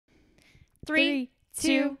3,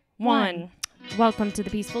 2, 1. Welcome to The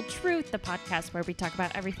Peaceful Truth, the podcast where we talk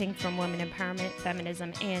about everything from women empowerment,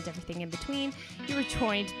 feminism, and everything in between. You are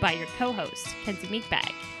joined by your co-host, Kenzie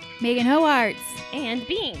Meekbag. Meghan Hoarts. And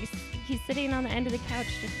Beings. He's sitting on the end of the couch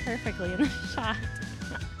just perfectly in the shot.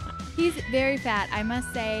 He's very fat, I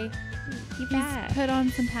must say. He's put on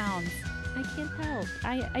some pounds. I can't help.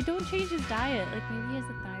 I don't change his diet. Like, maybe he has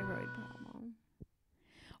a thyroid problem.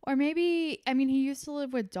 Or maybe, I mean, he used to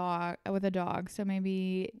live with a dog, so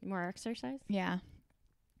maybe More exercise? Yeah.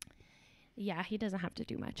 Yeah, he doesn't have to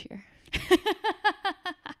do much here.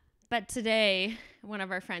 But today, one of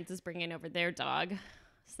our friends is bringing over their dog,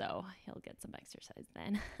 so he'll get some exercise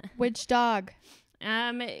then. Which dog?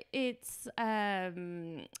 It's our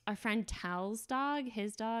friend Tal's dog.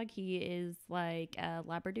 His dog. He is like a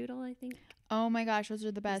Labradoodle, I think. Oh my gosh, those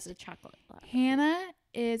are the best. It's a chocolate Labradoodle. Hannah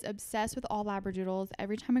is obsessed with all Labradoodles.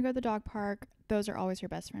 Every time I go to the dog park, those are always her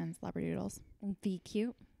best friends, Labradoodles. Be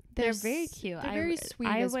cute. They're very cute. They're very sweet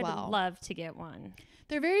as well. I would love to get one.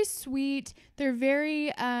 They're very sweet. They're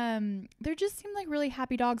very, they just seem like really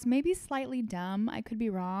happy dogs. Maybe slightly dumb. I could be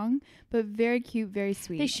wrong, but very cute, very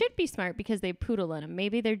sweet. They should be smart because they have poodle in them.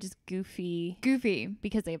 Maybe they're just goofy.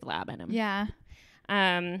 Because they have lab in them. Yeah.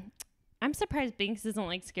 I'm surprised Binks isn't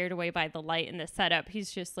like scared away by the light and the setup.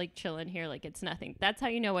 He's just like chilling here like it's nothing. That's how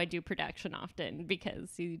you know I do production often,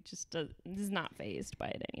 because he just is not fazed by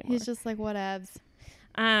it anymore. He's just like, whatevs.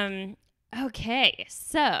 Okay,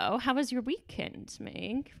 so how was your weekend,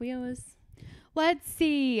 Meg? Let's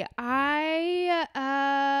see. I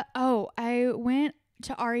went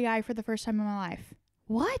to REI for the first time in my life.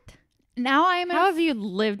 What? Now How have you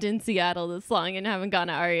lived in Seattle this long and haven't gone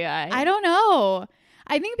to REI? I don't know.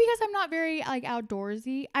 I think because I'm not very like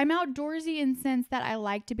outdoorsy. I'm outdoorsy in the sense that I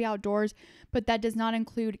like to be outdoors, but that does not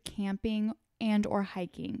include camping and or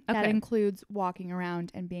hiking. Okay. That includes walking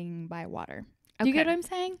around and being by water. Do you get what I'm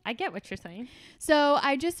saying? I get what you're saying. So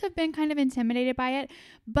I just have been kind of intimidated by it,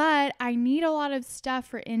 but I need a lot of stuff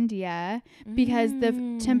for India because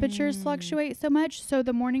the temperatures fluctuate so much. So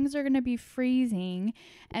the mornings are going to be freezing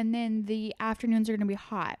and then the afternoons are going to be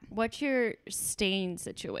hot. What's your staying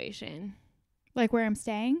situation? Like where I'm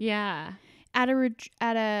staying? Yeah. At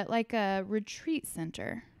a retreat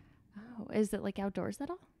center. Oh, is it like outdoors at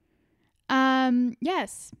all?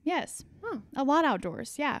 Yes. Oh. A lot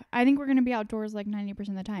outdoors. Yeah. I think we're going to be outdoors like 90%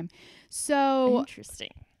 of the time. So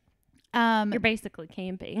interesting. You're basically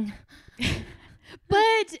camping.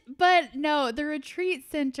 but no, the retreat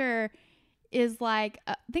center is like,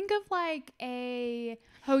 think of like a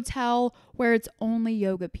hotel where it's only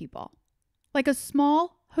yoga people. Like a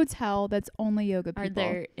small hotel that's only yoga people. Are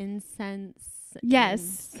there incense?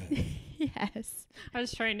 Yes. Yes. I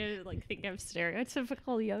was trying to like think of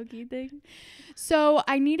stereotypical yogi thing. So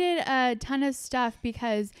I needed a ton of stuff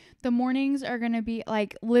because the mornings are going to be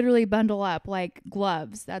like literally bundle up like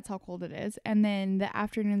gloves. That's how cold it is. And then the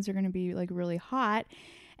afternoons are going to be like really hot.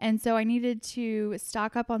 And so I needed to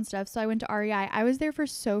stock up on stuff. So I went to REI. I was there for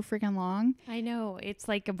so freaking long. I know. It's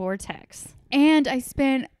like a vortex. And I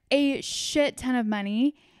spent a shit ton of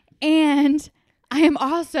money. And I am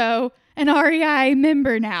also an REI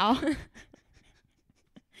member now.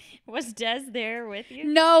 Was Des there with you?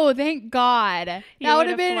 No, thank God. That would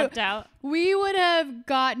have been flipped out. We would have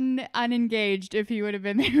gotten unengaged if he would have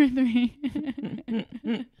been there with me.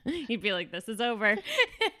 He'd be like, "This is over."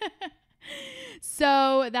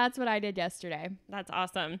 So that's what I did yesterday. That's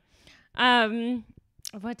awesome.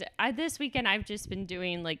 This weekend I've just been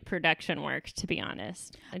doing like production work, to be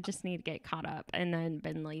honest. I just need to get caught up and then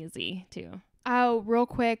been lazy too. Oh, real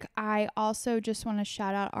quick, I also just want to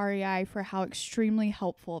shout out REI for how extremely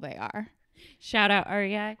helpful they are. Shout out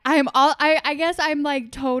REI. I guess I'm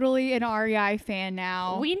like totally an REI fan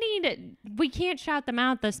now. We can't shout them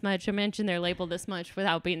out this much and mention their label this much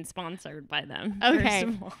without being sponsored by them. Okay.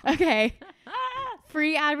 Okay.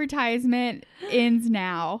 Free advertisement ends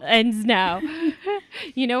now.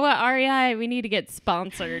 You know what, REI? We need to get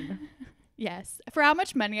sponsored. Yes. For how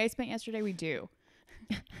much money I spent yesterday, we do.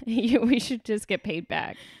 We should just get paid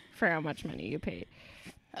back for how much money you paid.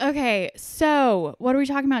 Okay, so what are we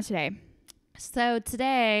talking about today? So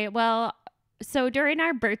today, during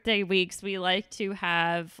our birthday weeks, we like to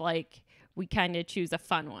have we kind of choose a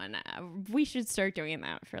fun one. We should start doing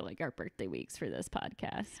that for like our birthday weeks for this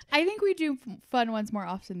podcast. I think we do fun ones more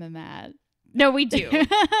often than that. No, we do. No,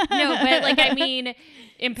 but like, I mean,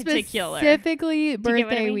 in particular. Specifically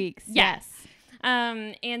birthday weeks. Yes.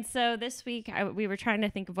 And so this week we were trying to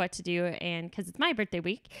think of what to do, and because it's my birthday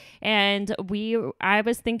week, and I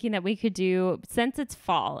was thinking that we could do, since it's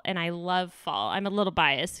fall and I love fall, I'm a little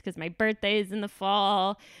biased because my birthday is in the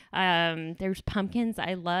fall. There's pumpkins.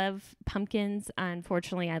 I love pumpkins.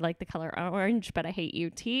 Unfortunately, I like the color orange, but I hate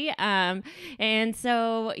UT. And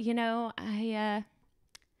so, Your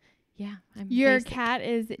basic. cat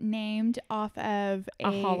is named off of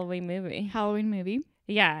A Halloween movie.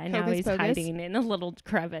 Yeah, and now Hocus he's Pocus. hiding in a little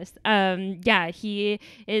crevice.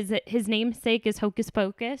 His namesake is Hocus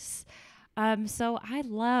Pocus. So I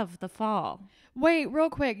love the fall. Wait, real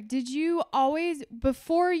quick. Did you always,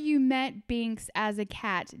 before you met Binks as a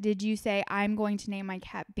cat, did you say, I'm going to name my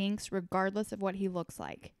cat Binks regardless of what he looks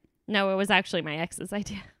like? No, it was actually my ex's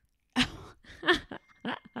idea.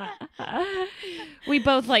 We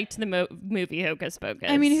both liked the movie Hocus Pocus.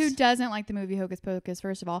 I mean, who doesn't like the movie Hocus Pocus,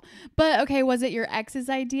 first of all? But, okay, was it your ex's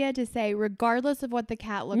idea to say, regardless of what the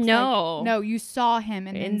cat looks like? No, you saw him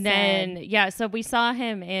and then so we saw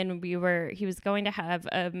him and he was going to have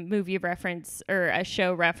a movie reference or a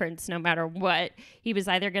show reference no matter what. He was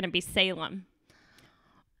either going to be Salem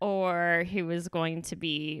or he was going to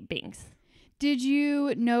be Binks. Did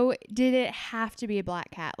it have to be a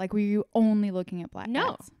black cat? Like, were you only looking at black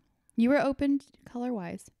cats? You were open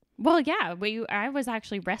color-wise. Well, yeah. I was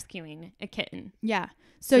actually rescuing a kitten. Yeah.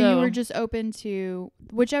 So you were just open to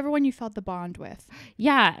whichever one you felt the bond with.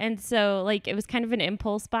 Yeah. And so, like, it was kind of an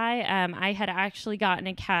impulse buy. I had actually gotten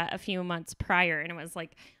a cat a few months prior, and it was,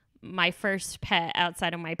 like, my first pet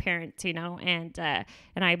outside of my parents, and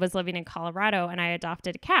I was living in Colorado, and I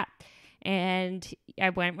adopted a cat. And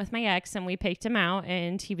I went with my ex and we picked him out,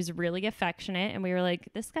 and he was really affectionate, and we were like,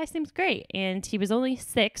 this guy seems great. And he was only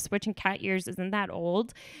 6, which in cat years isn't that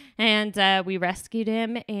old. And we rescued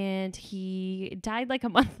him, and he died like a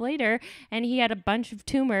month later, and he had a bunch of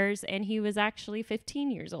tumors, and he was actually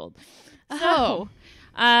 15 years old. So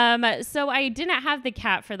I didn't have the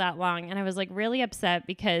cat for that long, and I was like really upset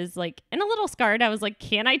because, like, and a little scarred. I was like,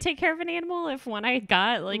 can I take care of an animal if one I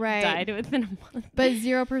got died within a month? But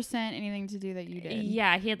 0% anything to do that you did.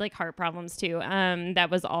 Yeah, he had like heart problems too. That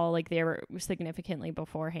was all, like, they were significantly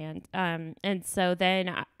beforehand. And so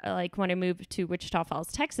then when I moved to Wichita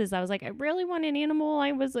Falls, Texas, I was like, I really want an animal.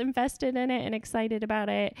 I was invested in it and excited about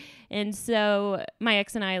it. And so my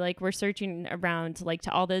ex and I were searching around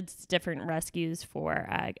to all the different rescues for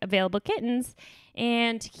available kittens,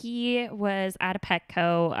 and he was at a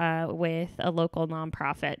Petco with a local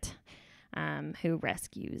nonprofit who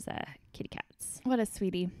rescues kitty cats. What a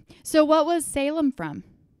sweetie. So what was Salem from?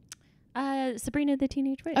 Sabrina the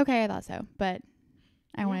Teenage Witch. Okay, I thought so, but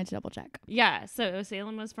I wanted to double check. Yeah, so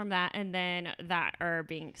Salem was from that, and then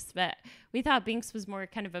Binks, but we thought Binks was more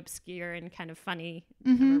kind of obscure and kind of funny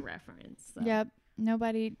of a reference. So. Yep.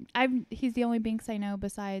 He's the only Binks I know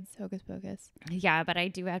besides Hocus Pocus. Yeah, but I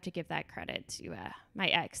do have to give that credit to my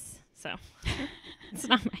ex. So it's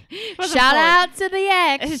not my shout out to the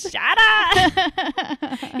ex. Shout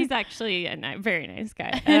out. He's actually a very nice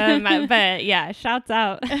guy. But yeah, shouts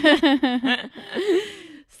out.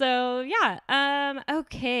 So yeah.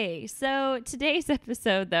 Okay. So today's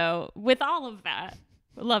episode, though, with all of that,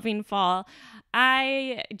 loving fall,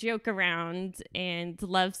 I joke around and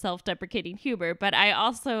love self-deprecating humor, but I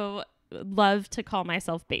also love to call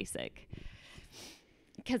myself basic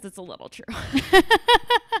because it's a little true.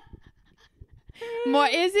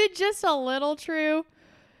 Is it just a little true?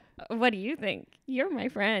 What do you think? You're my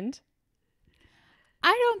friend.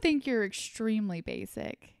 I don't think you're extremely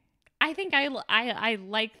basic. I think I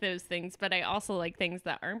like those things, but I also like things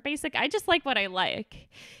that aren't basic. I just like what I like.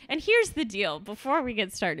 And here's the deal before we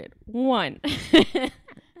get started. 1,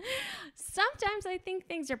 sometimes I think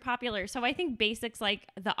things are popular. So I think basic's like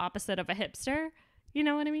the opposite of a hipster. You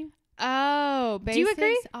know what I mean? Oh, basic's do you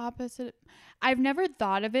agree? Opposite. I've never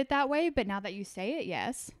thought of it that way, but now that you say it,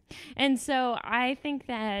 yes. And so I think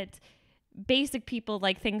that basic people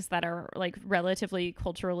like things that are relatively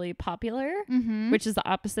culturally popular, which is the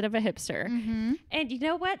opposite of a hipster. And you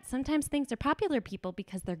know what? Sometimes things are popular people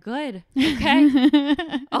because they're good. Okay.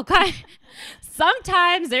 Okay.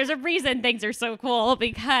 Sometimes there's a reason things are so cool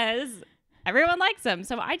because everyone likes them.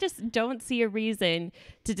 So I just don't see a reason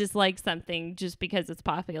to dislike something just because it's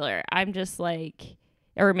popular. I'm just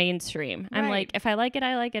or mainstream. I'm like, if I like it,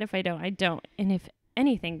 I like it. If I don't, I don't. And if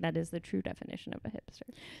anything, that is the true definition of a hipster.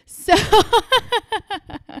 So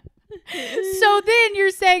then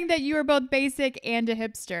you're saying that you are both basic and a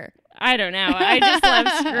hipster. I don't know. I just love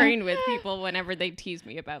screwing with people whenever they tease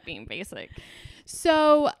me about being basic.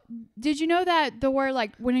 So did you know that the word,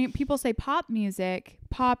 when people say pop music,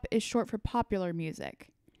 pop is short for popular music?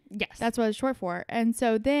 Yes. That's what it's short for. And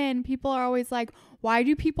so then people are always like, why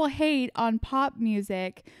do people hate on pop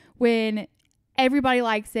music when everybody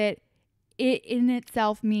likes it? It in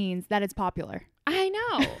itself means that it's popular. I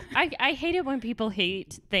know. I hate it when people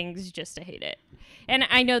hate things just to hate it. And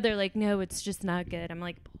I know they're like, no, it's just not good. I'm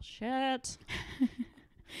like, bullshit.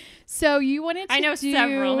 So you wanted to I know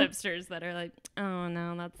several hipsters that are like, oh,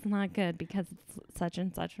 no, that's not good because it's such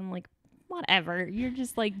and such. I'm like, whatever. You're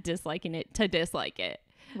just like disliking it to dislike it.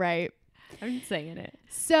 Right. I'm saying it.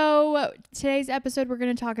 So today's episode, we're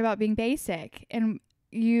going to talk about being basic. And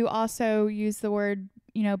you also use the word,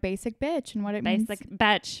 basic bitch and what it means. Basic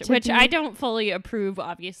bitch, which I don't fully approve,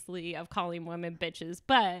 obviously, of calling women bitches,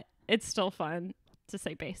 but it's still fun to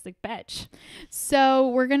say basic bitch. So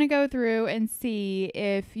we're going to go through and see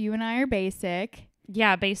if you and I are basic.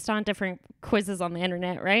 Yeah, based on different quizzes on the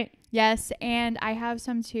internet, right? Yes, and I have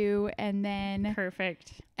some too, and then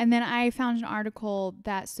perfect. And then I found an article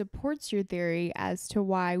that supports your theory as to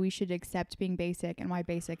why we should accept being basic and why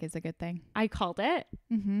basic is a good thing. I called it.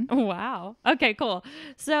 Mm-hmm. Wow. Okay, cool.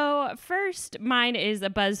 So first, mine is a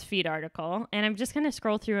BuzzFeed article, and I'm just gonna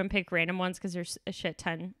scroll through and pick random ones because there's a shit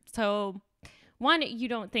ton. So. One, you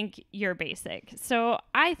don't think you're basic. So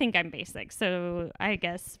I think I'm basic. So I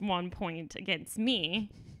guess 1 point against me.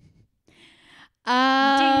 Do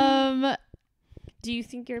you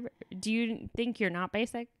think you're not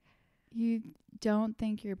basic? You don't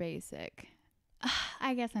think you're basic.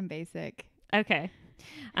 I guess I'm basic. Okay.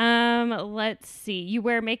 Let's see. You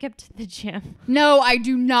wear makeup to the gym. No, I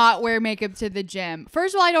do not wear makeup to the gym.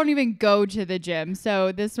 First of all, I don't even go to the gym.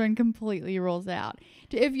 So this one completely rules out.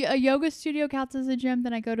 If a yoga studio counts as a gym,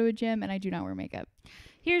 then I go to a gym and I do not wear makeup.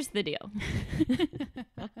 Here's the deal.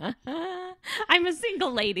 I'm a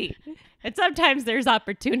single lady. And sometimes there's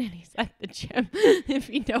opportunities at the gym, if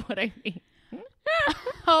you know what I mean.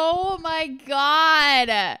 Oh my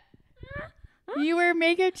God. You wear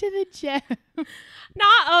makeup to the gym.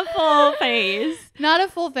 Not a full face. Not a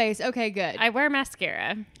full face. Okay, good. I wear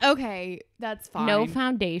mascara. Okay, that's fine. No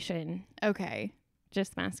foundation. Okay.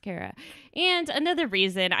 Just mascara. And another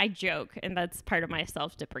reason I joke, and that's part of my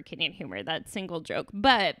self-deprecating humor, that single joke.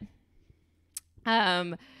 But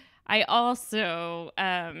I also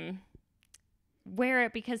wear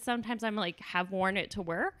it because sometimes I'm like have worn it to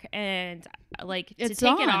work, and like to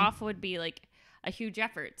take it off would be like a huge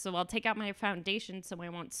effort. So I'll take out my foundation so I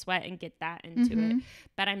won't sweat and get that into it.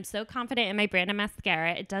 But I'm so confident in my brand of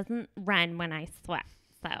mascara, it doesn't run when I sweat.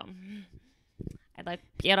 So I look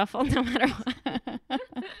beautiful no matter what.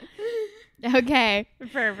 Okay.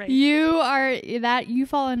 Perfect. You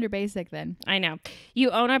fall under basic then. I know. You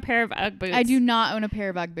own a pair of Ugg boots. I do not own a pair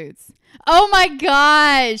of Ugg boots. Oh my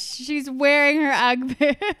gosh. She's wearing her Ugg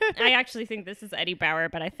boots. I actually think this is Eddie Bauer,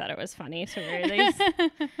 but I thought it was funny to wear these.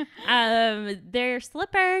 They're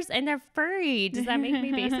slippers and they're furry. Does that make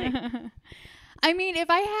me basic? I mean, if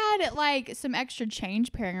I had like some extra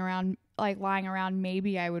change lying around,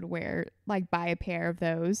 maybe I would buy a pair of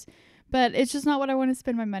those. But it's just not what I want to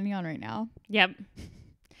spend my money on right now. Yep.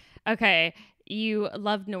 Okay. You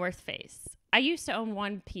love North Face. I used to own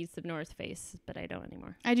one piece of North Face, but I don't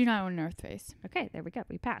anymore. I do not own North Face. Okay, there we go.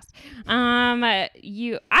 We passed. I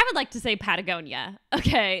would like to say Patagonia.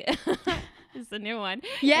 Okay. It's a new one.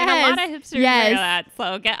 Yes. And a lot of hipsters wear that,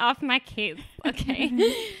 so get off my case. Okay.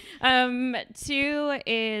 2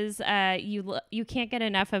 is you can't get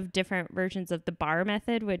enough of different versions of the bar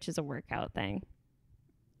method, which is a workout thing.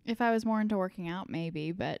 If I was more into working out,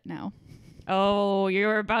 maybe, but no. Oh,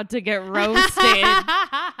 you're about to get roasted.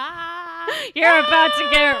 You're about to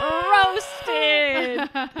get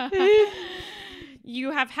roasted. You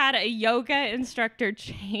have had a yoga instructor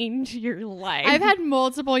change your life. I've had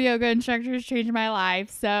multiple yoga instructors change my life,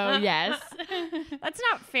 so yes. That's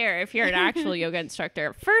not fair if you're an actual yoga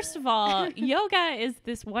instructor. First of all, yoga is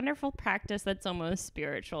this wonderful practice that's almost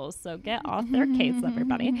spiritual, so get off their case,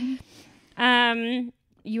 everybody.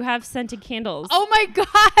 You have scented candles. Oh my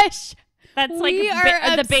gosh. That's like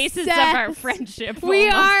the basis of our friendship. We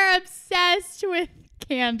are obsessed with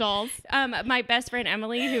candles. My best friend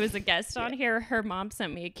Emily, who was a guest on here, her mom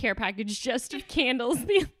sent me a care package just of candles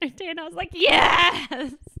the other day, and I was like,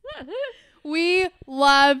 yes. We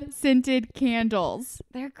love scented candles.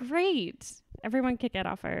 They're great. Everyone can get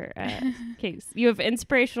off our case. You have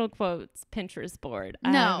inspirational quotes, Pinterest board.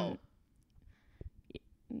 No.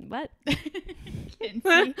 What?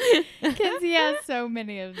 Kenzie has so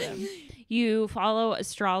many of them. You follow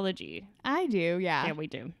astrology. I do, yeah. Yeah, we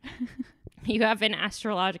do. You have an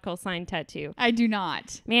astrological sign tattoo. I do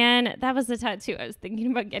not. Man, that was the tattoo I was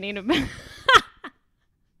thinking about getting.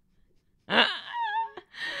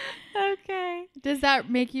 Okay. Does that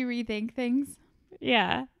make you rethink things?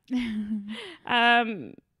 Yeah.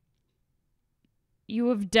 You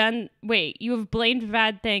have blamed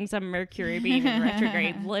bad things on Mercury being in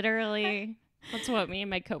retrograde. Literally, that's what me and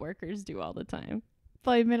my coworkers do all the time.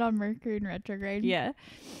 Blame it on Mercury in retrograde. Yeah.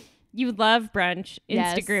 You love brunch,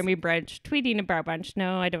 Yes. Instagramming brunch, tweeting about brunch.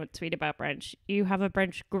 No, I don't tweet about brunch. You have a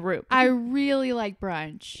brunch group. I really like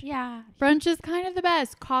brunch. Yeah. Brunch is kind of the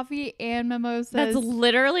best. Coffee and mimosas. That's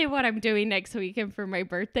literally what I'm doing next weekend for my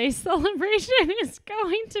birthday celebration is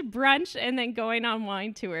going to brunch and then going on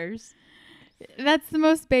wine tours. That's the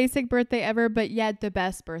most basic birthday ever, but yet the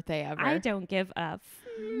best birthday ever. I don't give up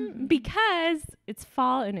because it's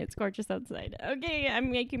fall and it's gorgeous outside. Okay, I'm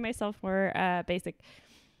making myself more basic.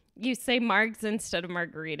 You say margs instead of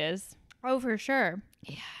margaritas. Oh, for sure.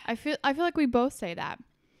 Yeah. I feel like we both say that.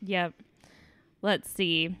 Yep. Let's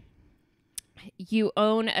see. You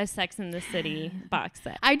own a Sex and the City box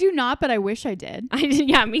set. I do not, but I wish I did.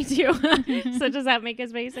 Yeah, me too. So does that make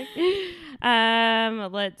us basic?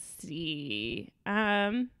 Let's see.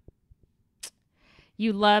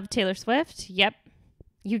 You love Taylor Swift? Yep.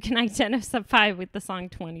 You can identify with the song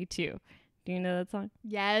 22. Do you know that song?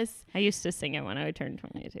 Yes. I used to sing it when I would turn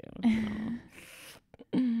 22.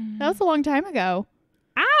 That was a long time ago.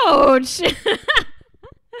 Ouch!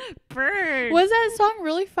 Bird. Was that song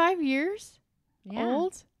really 5 years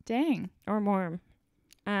old? Dang. Or more.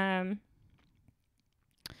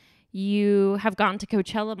 You have gone to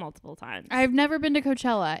Coachella multiple times. I've never been to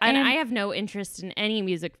Coachella. And I have no interest in any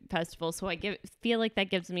music festival, so I feel like that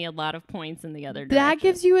gives me a lot of points in the other direction. That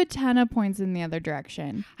gives you a ton of points in the other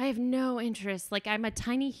direction. I have no interest. Like, I'm a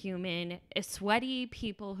tiny human. Sweaty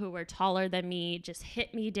people who are taller than me just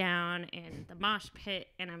hit me down in the mosh pit,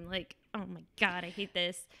 and I'm like, oh my God, I hate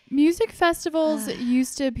this. Music festivals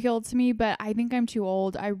used to appeal to me, but I think I'm too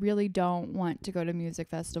old. I really don't want to go to music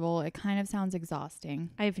festival. It kind of sounds exhausting.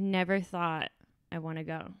 I've never thought I want to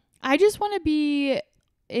go. I just want to be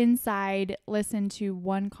inside, listen to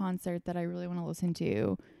one concert that I really want to listen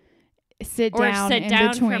to. Sit down in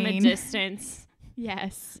between. From a distance.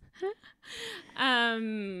 Yes. Yeah,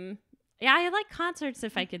 I like concerts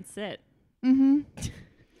if I can sit. Mm-hmm.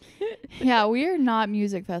 Yeah, we are not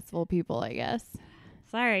music festival people, I guess.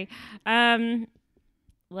 Sorry.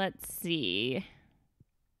 Let's see.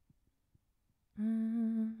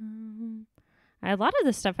 A lot of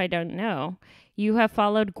the stuff I don't know. You have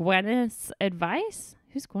followed Gwyneth's advice?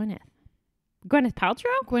 Who's Gwyneth? Gwyneth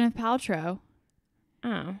Paltrow? Gwyneth Paltrow.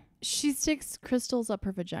 Oh. She sticks crystals up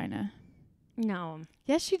her vagina. No.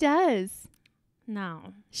 Yes, she does.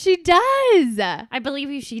 No. She does. I believe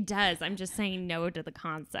you she does. I'm just saying no to the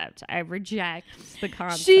concept. I reject the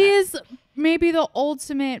concept. She is maybe the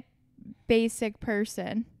ultimate basic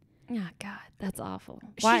person. Oh God, that's awful.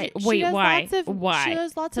 Why? Why? Why? She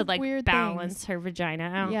does lots to of like weird balance things. her vagina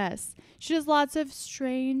out. Yes. She does lots of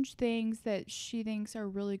strange things that she thinks are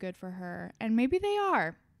really good for her. And maybe they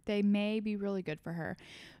are. They may be really good for her.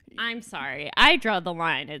 I'm sorry. I draw the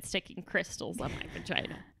line at sticking crystals on my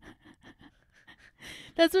vagina.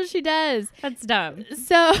 That's what she does. That's dumb.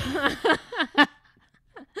 So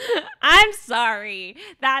I'm sorry.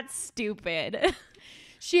 That's stupid.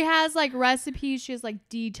 she has like recipes. She has like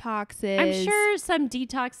detoxes. I'm sure some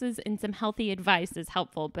detoxes and some healthy advice is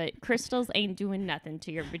helpful, but crystals ain't doing nothing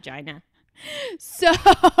to your vagina. So,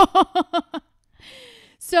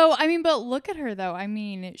 I mean, but look at her though. I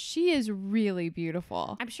mean, she is really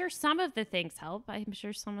beautiful. I'm sure some of the things help. I'm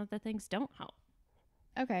sure some of the things don't help.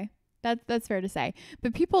 Okay. That's fair to say.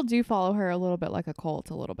 But people do follow her a little bit like a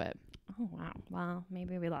cult, a little bit. Oh, wow. Well,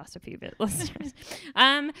 maybe we lost a few listeners.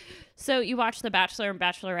 So you watch The Bachelor and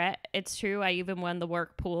Bachelorette. It's true. I even won the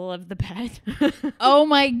work pool of the bed. Oh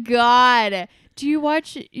my God. Do you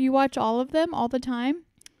watch all of them all the time?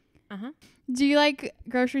 Uh-huh. Do you like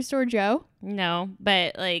Grocery Store Joe? No,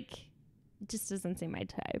 but like, it just doesn't seem my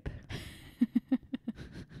type.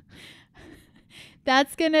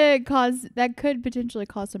 That could potentially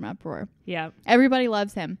cause some uproar. Yeah. Everybody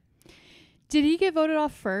loves him. Did he get voted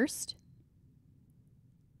off first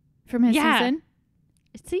from his season?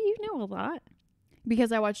 See, you know a lot.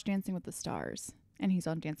 Because I watched Dancing with the Stars, and he's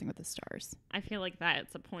on Dancing with the Stars. I feel like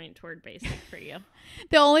that's a point toward basic for you.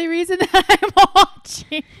 The only reason that I'm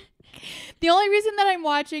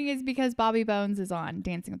watching is because Bobby Bones is on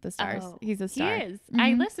Dancing with the Stars. Oh, he's a star. He is. Mm-hmm.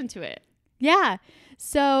 I listened to it. Yeah.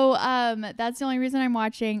 So that's the only reason I'm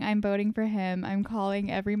watching. I'm voting for him. I'm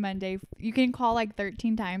calling every Monday. You can call like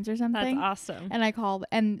 13 times or something. That's awesome. And I called.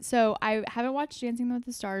 And so I haven't watched Dancing with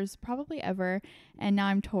the Stars probably ever. And now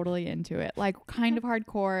I'm totally into it. Like kind of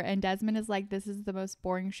hardcore. And Desmond is like, this is the most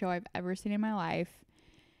boring show I've ever seen in my life.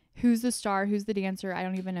 who's the star, who's the dancer. I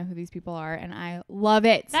don't even know who these people are, and I love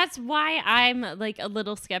it. That's why I'm like a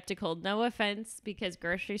little skeptical. No offense, because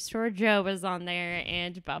Grocery Store Joe is on there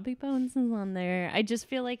and Bobby Bones is on there. I just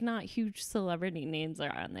feel like not huge celebrity names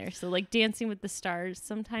are on there. So like Dancing with the Stars,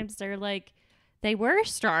 sometimes they're like, they were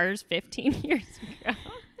stars 15 years ago.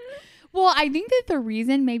 Well, I think that the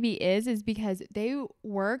reason maybe is because they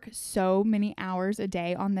work so many hours a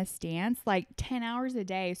day on this dance, like 10 hours a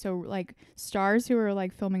day. So like stars who are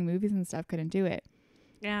like filming movies and stuff couldn't do it.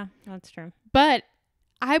 Yeah, that's true. But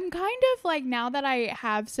I'm kind of like, now that I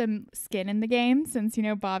have some skin in the game, since, you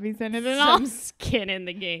know, Bobby's in it and all. Some skin in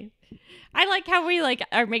the game. I like how we like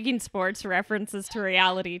are making sports references to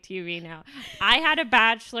reality TV now. I had a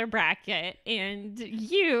bachelor bracket and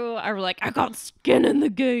you are like, I got skin in the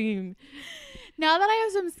game. Now that I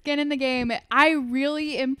have some skin in the game, I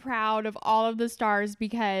really am proud of all of the stars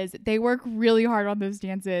because they work really hard on those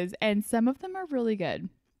dances and some of them are really good.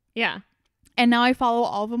 Yeah. And now I follow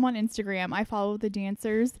all of them on Instagram. I follow the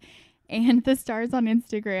dancers and the stars on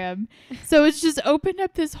Instagram. So it's just opened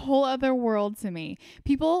up this whole other world to me.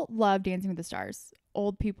 People love Dancing with the Stars.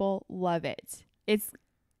 Old people love it. It's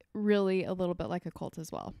really a little bit like a cult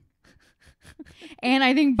as well. And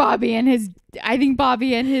I think Bobby and his the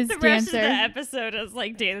rest dancer. of the episode is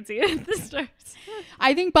like Dancing with the Stars.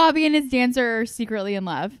 I think Bobby and his dancer are secretly in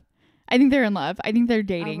love. I think they're in love. I think they're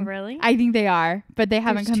dating. Oh, really? I think they are, but they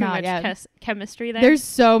haven't come out yet. There's too much chemistry there. There's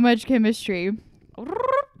so much chemistry.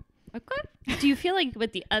 Okay. Do you feel like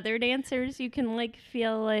with the other dancers you can like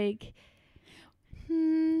feel like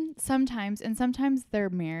sometimes, and sometimes they're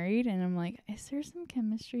married and I'm like, is there some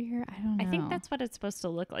chemistry here? I don't know. I think that's what it's supposed to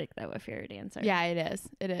look like though if you're a dancer. Yeah,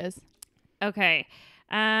 it is. Okay.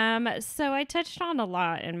 So I touched on a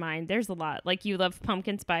lot in mine. There's a lot. Like you love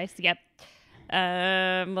pumpkin spice. Yep.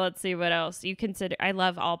 Let's see what else you consider. I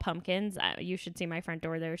love all pumpkins. You should see my front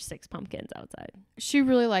door. There's 6 pumpkins outside. She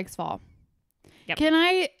really likes fall. Yep. Can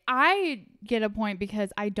I get a point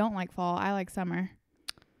because I don't like fall. I like summer.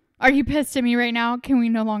 Are you pissed at me right now? Can we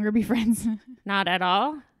no longer be friends? Not at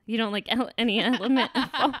all. You don't like any element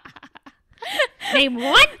of fall. Name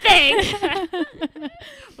one thing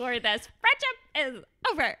where this friendship is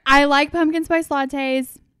over. I like pumpkin spice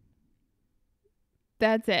lattes.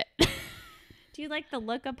 That's it. Do you like the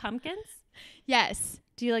look of pumpkins? Yes.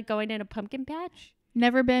 Do you like going in a pumpkin patch?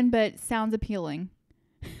 Never been, but sounds appealing.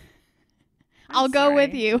 I'll go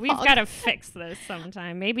with you. We've got to fix this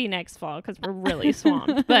sometime. Maybe next fall because we're really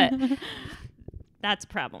swamped. But that's a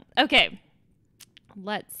problem. Okay.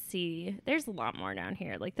 Let's see. There's a lot more down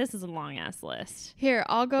here. Like this is a long ass list. Here,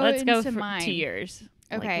 I'll go Let's into go for mine. 2 years.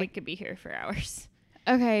 Okay. Like we could be here for hours.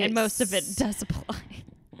 Okay. And most of it does apply.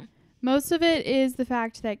 Most of it is the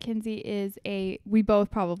fact that Kenzie is we both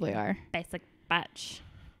probably are. Basic bitch.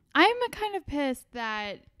 I'm kind of pissed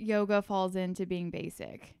that yoga falls into being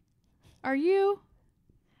basic. Are you?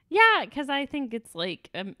 Yeah, because I think it's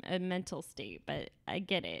like a mental state, but I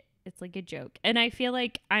get it. It's like a joke. And I feel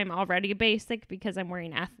like I'm already basic because I'm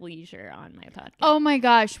wearing athleisure on my podcast. Oh my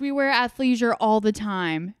gosh, we wear athleisure all the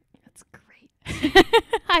time. That's great.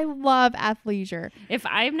 I love athleisure. If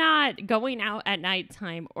I'm not going out at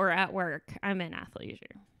nighttime or at work, I'm in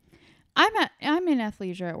athleisure. I'm in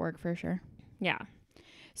athleisure at work for sure. Yeah.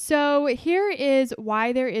 So here is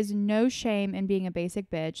why there is no shame in being a basic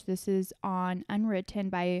bitch. This is on Unwritten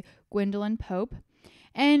by Gwendolyn Pope.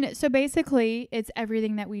 And so basically it's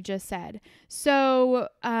everything that we just said. So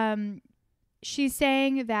she's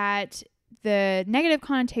saying that the negative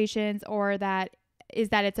connotations or that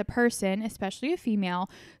it's a person, especially a female,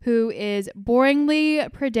 who is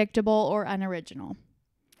boringly predictable or unoriginal.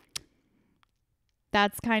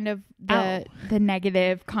 That's kind of the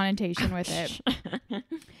negative connotation with it.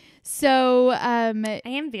 So I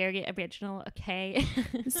am very original, okay?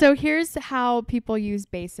 So here's how people use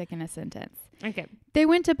basic in a sentence. Okay. They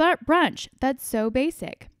went to brunch. That's so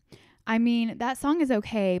basic. I mean, that song is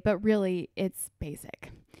okay, but really it's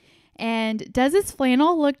basic. And does this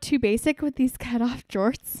flannel look too basic with these cut-off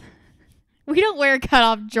jorts? We don't wear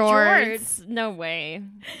cut-off jorts. No way.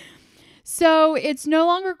 So it's no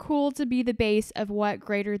longer cool to be the base of what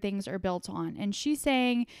greater things are built on. And she's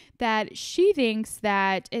saying that she thinks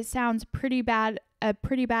that it sounds a pretty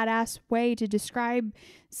badass way to describe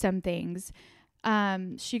some things.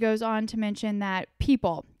 She goes on to mention that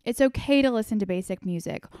people, it's okay to listen to basic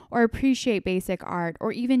music or appreciate basic art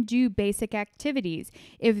or even do basic activities.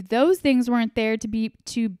 If those things weren't there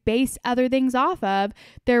to base other things off of,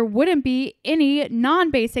 there wouldn't be any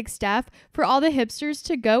non-basic stuff for all the hipsters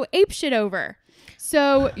to go apeshit over.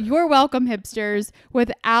 So you're welcome, hipsters.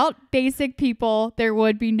 Without basic people, there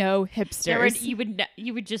would be no hipsters.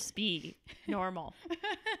 You would just be normal.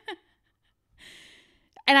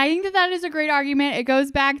 And I think that is a great argument. It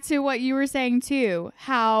goes back to what you were saying too,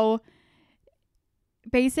 how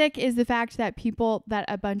basic is the fact that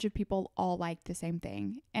a bunch of people all like the same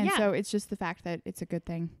thing. And so it's just the fact that it's a good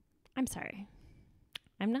thing. I'm sorry.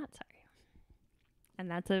 I'm not sorry. And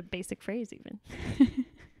that's a basic phrase even.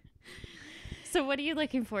 So what are you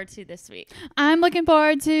looking forward to this week? I'm looking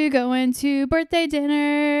forward to going to birthday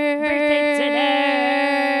dinner.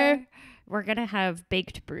 We're going to have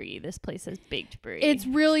baked brie. This place has baked brie. It's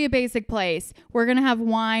really a basic place. We're going to have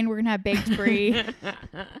wine. We're going to have baked brie.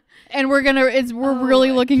 And we're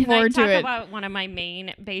really looking forward to it. Can I talk about one of my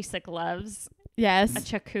main basic loves? Yes. A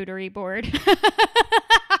charcuterie board.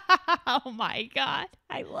 Oh my God.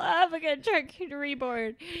 I love a good charcuterie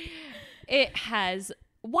board. It has...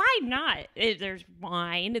 Why not? There's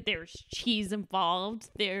wine, there's cheese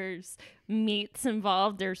involved, there's meats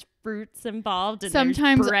involved, there's fruits involved, and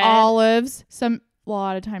sometimes there's bread. Olives, a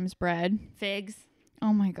lot of times bread. Figs.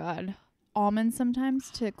 Oh my God. Almonds sometimes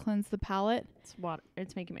to cleanse the palate. It's water.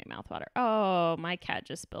 It's making my mouth water. Oh, my cat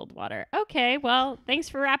just spilled water. Okay, well, thanks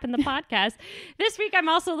for wrapping the podcast. This week, I'm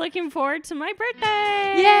also looking forward to my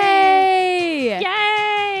birthday. Yay!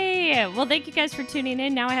 Yay! Well, thank you guys for tuning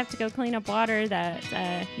in. Now I have to go clean up water that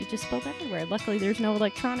you just spilled everywhere. Luckily, there's no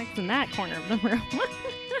electronics in that corner of the room.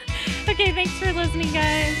 Okay, thanks for listening,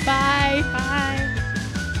 guys. Bye.